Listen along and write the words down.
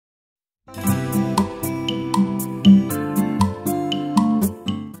So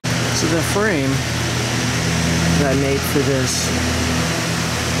the frame that I made for this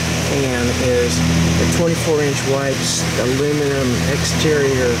pan is a 24-inch wide aluminum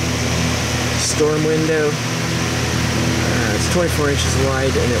exterior storm window. It's 24 inches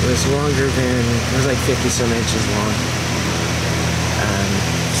wide, and it was longer than, it was like 50 some inches long.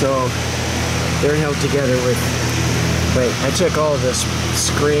 So they're held together with, but I took all the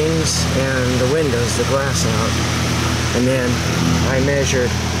screens and the windows, the glass out, and then I measured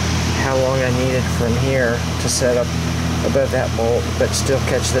how long I needed from here to set up above that bolt, but still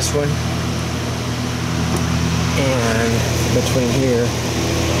catch this one, and between here,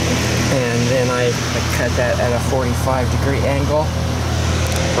 and then I cut that at a 45-degree angle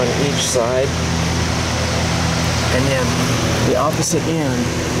on each side, and then the opposite end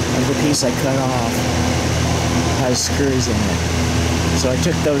of the piece I cut off has screws in it. So I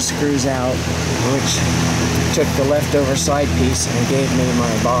took those screws out, which took the leftover side piece and gave me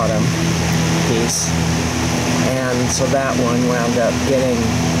my bottom piece. And so that one wound up getting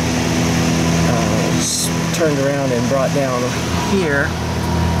turned around and brought down here.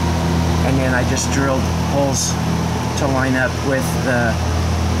 And then I just drilled holes to line up with the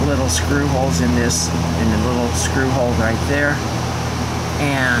little screw holes in this, and the little screw hole right there.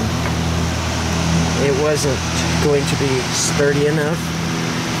 And it wasn't going to be sturdy enough,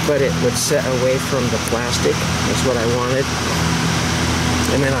 but it would set away from the plastic. That's what I wanted.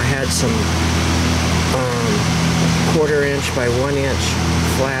 And then I had some 1/4 inch by 1 inch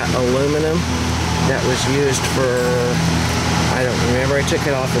flat aluminum that was used for, I don't remember, I took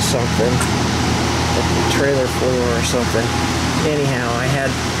it off of something, a trailer floor or something. Anyhow, I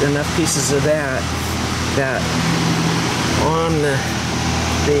had enough pieces of that on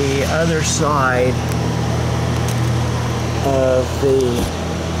the other side of the,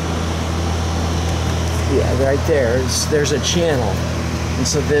 yeah, right there's a channel, and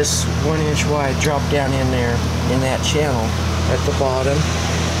so this 1 inch wide dropped down in there in that channel at the bottom,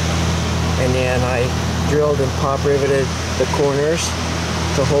 and then I drilled and pop riveted the corners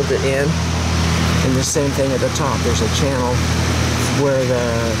to hold it in, and the same thing at the top. There's a channel where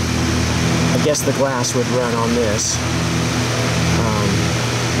I guess the glass would run on this,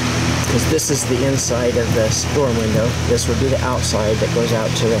 because this is the inside of the storm window. This would be the outside that goes out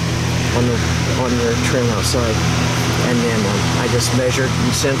to the on your trim outside. And then I just measured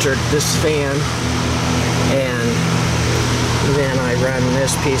and centered this fan, and then I run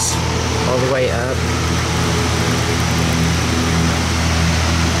this piece all the way up.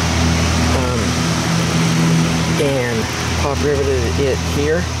 And pop riveted it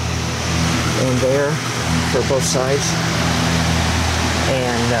here and there for both sides.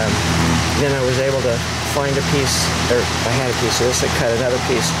 And then I was able to find a piece, or I had a piece of this, I cut another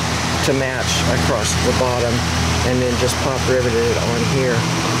piece to match across the bottom, and then just pop riveted it on here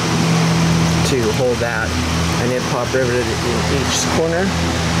to hold that, and then pop riveted it in each corner.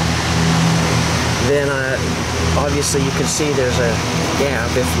 Then obviously you can see there's a gap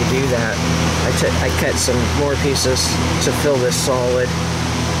if you do that. I cut some more pieces to fill this solid,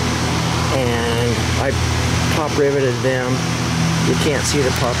 and I pop riveted them. You can't see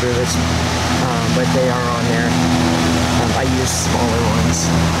the pop rivets, but they are on there. I used smaller ones,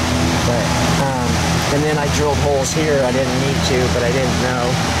 but and then I drilled holes here. I didn't need to, but I didn't know.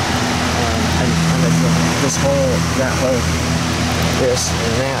 This hole, that hole, this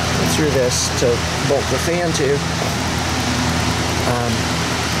and that, and through this to bolt the fan to.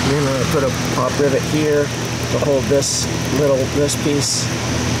 Then I put a pop rivet here to hold this piece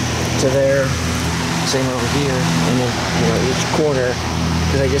to there. Same over here, and then each corner,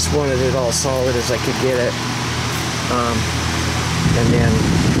 because I just wanted it all solid as I could get it. And then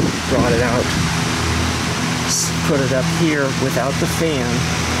brought it out, put it up here without the fan.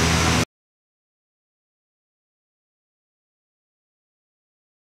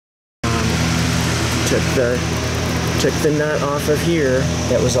 Took the nut off of here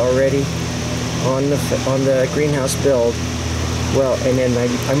that was already on the greenhouse build. Well, and then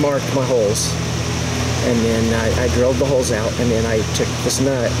I marked my holes, and then I drilled the holes out, and then I took this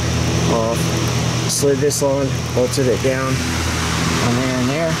nut off, slid this on, bolted it down on there and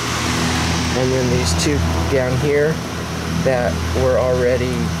there, and then these two down here that were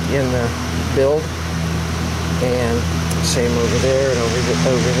already in the build, and same over there and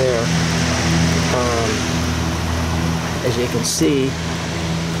over there. As you can see,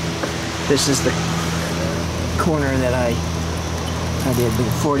 this is the corner that I did the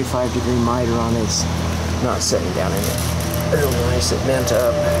 45-degree miter on. It's not sitting down in it real nice. It bent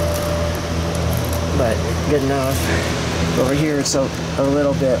up, but good enough. Over here it's a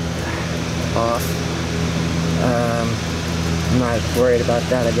little bit off. I'm not worried about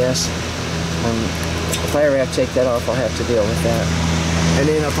that, I guess. If I ever have to take that off, I'll have to deal with that. And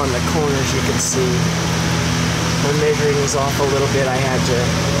then up on the corners, you can see when measuring these off a little bit, I had to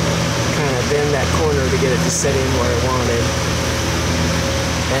kind of bend that corner to get it to set in where I wanted.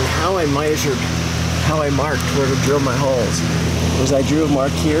 And how I marked where to drill my holes was I drew a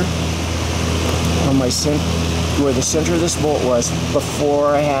mark here on my where the center of this bolt was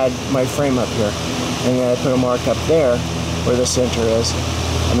before I had my frame up here. And then I put a mark up there where the center is.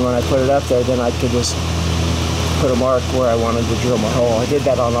 And when I put it up there, then I could just put a mark where I wanted to drill my hole. I did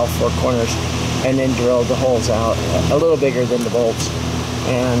that on all 4 corners and then drilled the holes out a little bigger than the bolts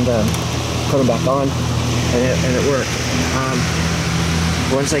and put them back on, and it worked.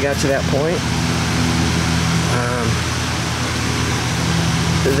 Once I got to that point,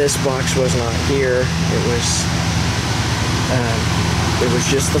 this box was not here. It was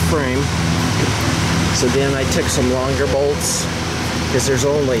just the frame. So then I took some longer bolts, because there's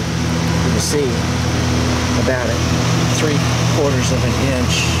only, you can see, about 3/4 of an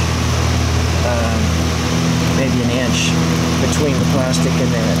inch, maybe an inch between the plastic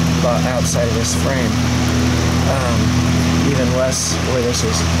and the outside of this frame. Even less where this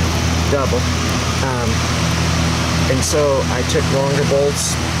is double. And so I took longer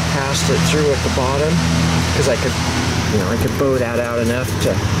bolts, passed it through at the bottom, because I could bow that out enough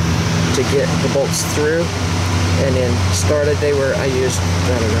to get the bolts through, and then started. I used,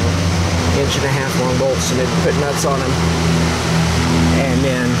 I don't know, 1.5-inch long bolts, and then put nuts on them, and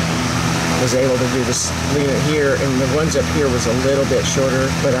then was able to do this, leave it here, and the ones up here was a little bit shorter,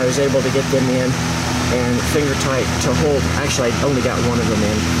 but I was able to get them in and finger tight to hold. Actually, I only got one of them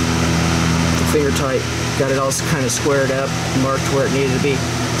in. Finger tight, got it all kind of squared up, marked where it needed to be,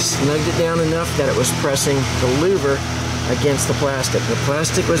 snugged it down enough that it was pressing the louver against the plastic. The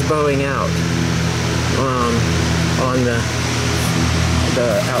plastic was bowing out on the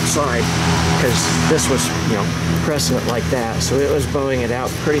outside, because this was, pressing it like that, so it was bowing it out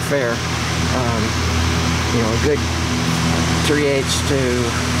pretty fair. A good 3/8 to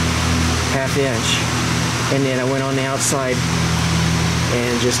 1/2 inch, and then I went on the outside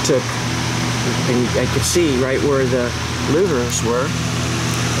and just took, and I could see right where the louvers were,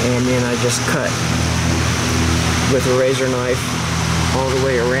 and then I just cut with a razor knife all the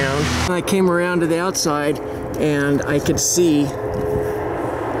way around. I came around to the outside and I could see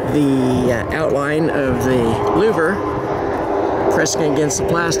the outline of the louver pressing against the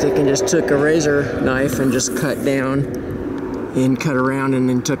plastic, and just took a razor knife and just cut down and cut around, and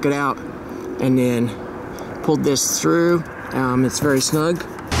then took it out, and then pulled this through. It's very snug,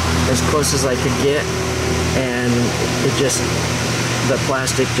 as close as I could get, and the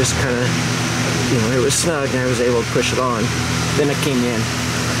plastic just kind of, it was snug, and I was able to push it on. Then I came in,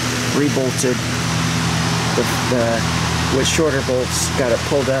 rebolted with shorter bolts, got it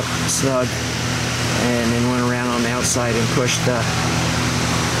pulled up snug, and then went around on the outside and pushed the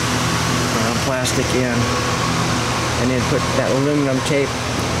plastic in, and then put that aluminum tape,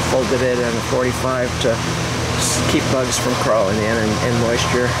 folded it in a 45 to keep bugs from crawling in and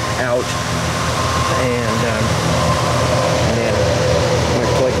moisture out, and then my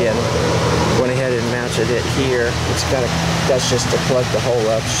plug-in, went ahead and mounted it here. That's just to plug the hole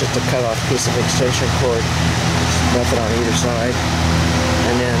up. It's just a cut off piece of extension cord. Nothing on either side.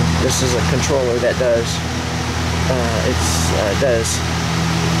 And then this is a controller that does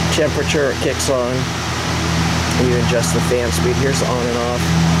temperature. It kicks on. You adjust the fan speed. Here's the on and off.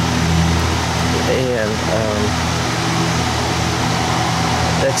 And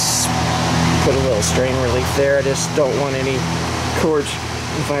let's put a little strain relief there. I just don't want any cords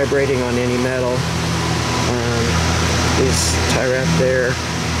vibrating on any metal. These tie wrap there,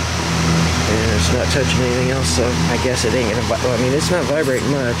 and it's not touching anything else, so I guess it ain't gonna, well, I mean, it's not vibrating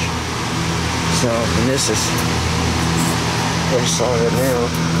much. So, and this is pretty solid now.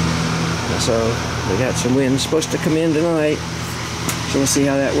 So we got some wind supposed to come in tonight, so we'll see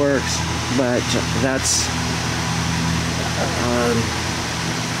how that works. But that's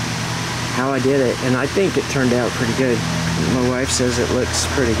how I did it, and I think it turned out pretty good. My wife says it looks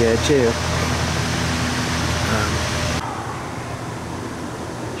pretty good too.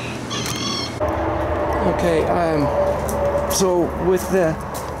 Okay, so with that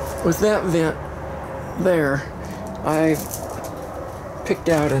vent there, I picked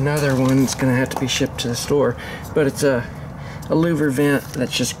out another one that's going to have to be shipped to the store, but it's a louver vent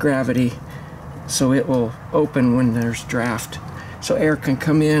that's just gravity, so it will open when there's draft, so air can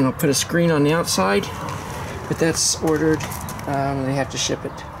come in. I'll put a screen on the outside, but that's ordered. They have to ship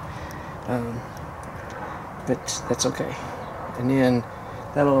it, but that's okay. And then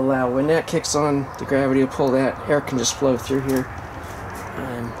That'll allow, when that kicks on, the gravity will pull that, air can just flow through here.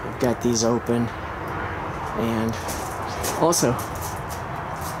 I've got these open. And also,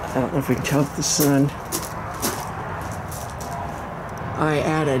 I don't know if we can tell the sun, I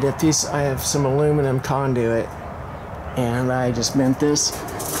added a piece, I have some aluminum conduit, and I just bent this,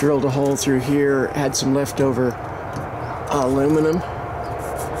 drilled a hole through here, had some leftover aluminum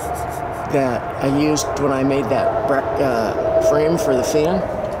that I used when I made that frame for the fan.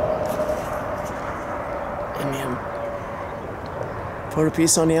 And then put a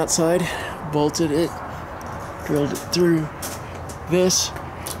piece on the outside, bolted it, drilled it through this,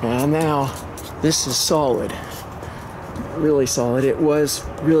 and now this is solid. Really solid. It was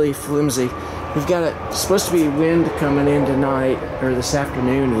really flimsy. We've got it's supposed to be wind coming in tonight, or this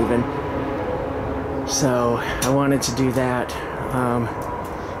afternoon even. So I wanted to do that.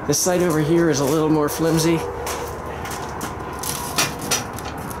 This side over here is a little more flimsy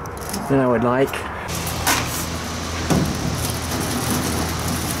than I would like.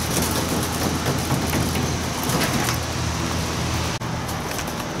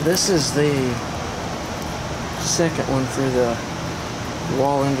 This is the second one for the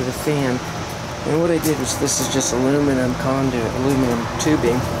wall under the fan. And what I did was, this is just aluminum conduit, aluminum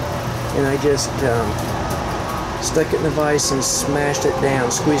tubing, and I just stuck it in the vise and smashed it down,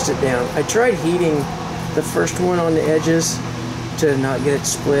 squeezed it down. I tried heating the first one on the edges to not get it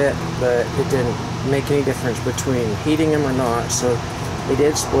split, but it didn't make any difference between heating them or not, so they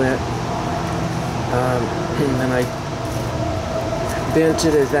did split. And then I bent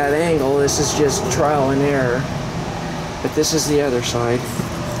it at that angle. This is just trial and error, but this is the other side,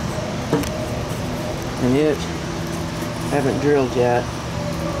 and I haven't drilled yet,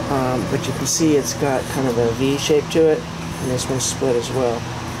 but you can see it's got kind of a V shape to it, and this one's split as well.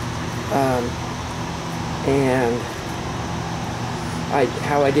 And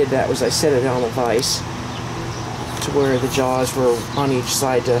how I did that was I set it on a vise to where the jaws were on each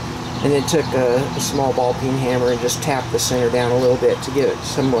side, and then took a small ball peen hammer and just tapped the center down a little bit to give it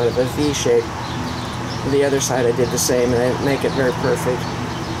somewhat of a V shape. The other side I did the same, and I didn't make it very perfect,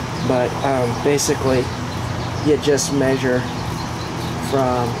 but basically you just measure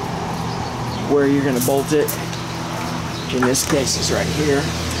from where you're going to bolt it, which in this case is right here.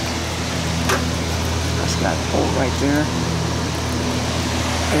 That's got a hole right there,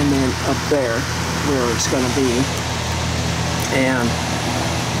 and then up there where it's going to be, and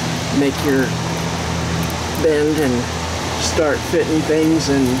make your bend and start fitting things,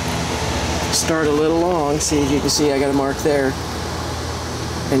 and start a little long. See, as you can see, I got a mark there,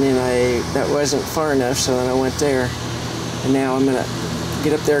 and then that wasn't far enough, so then I went there, and now I'm gonna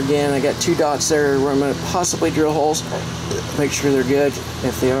get up there again. I got 2 dots there where I'm gonna possibly drill holes, make sure they're good.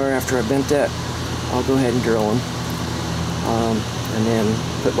 If they are, after I bent that, I'll go ahead and drill them, and then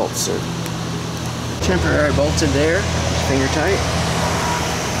put bolts through. Temporary bolted there, finger tight,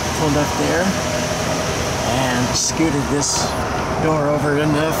 pulled up there, and scooted this door over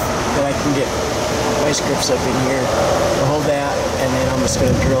enough that I can get vice grips up in here. I'll hold that, and then I'm just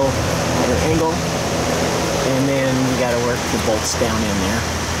going to drill at an angle, and then we got to work the bolts down in there,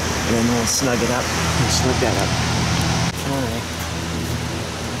 and then we'll snug it up and snug that up. Alright.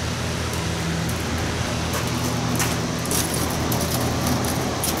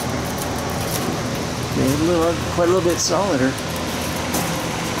 Quite a little bit solider.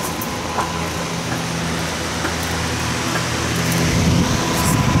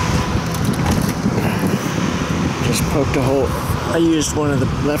 Just poked a hole. I used one of the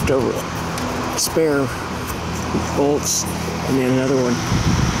leftover spare bolts, and then another one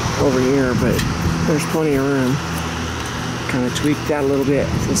over here, but there's plenty of room. Kind of tweaked that a little bit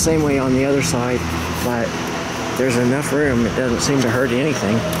the same way on the other side, but there's enough room. It doesn't seem to hurt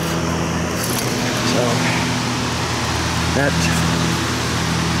anything. So that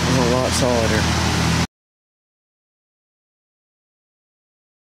is a lot solider.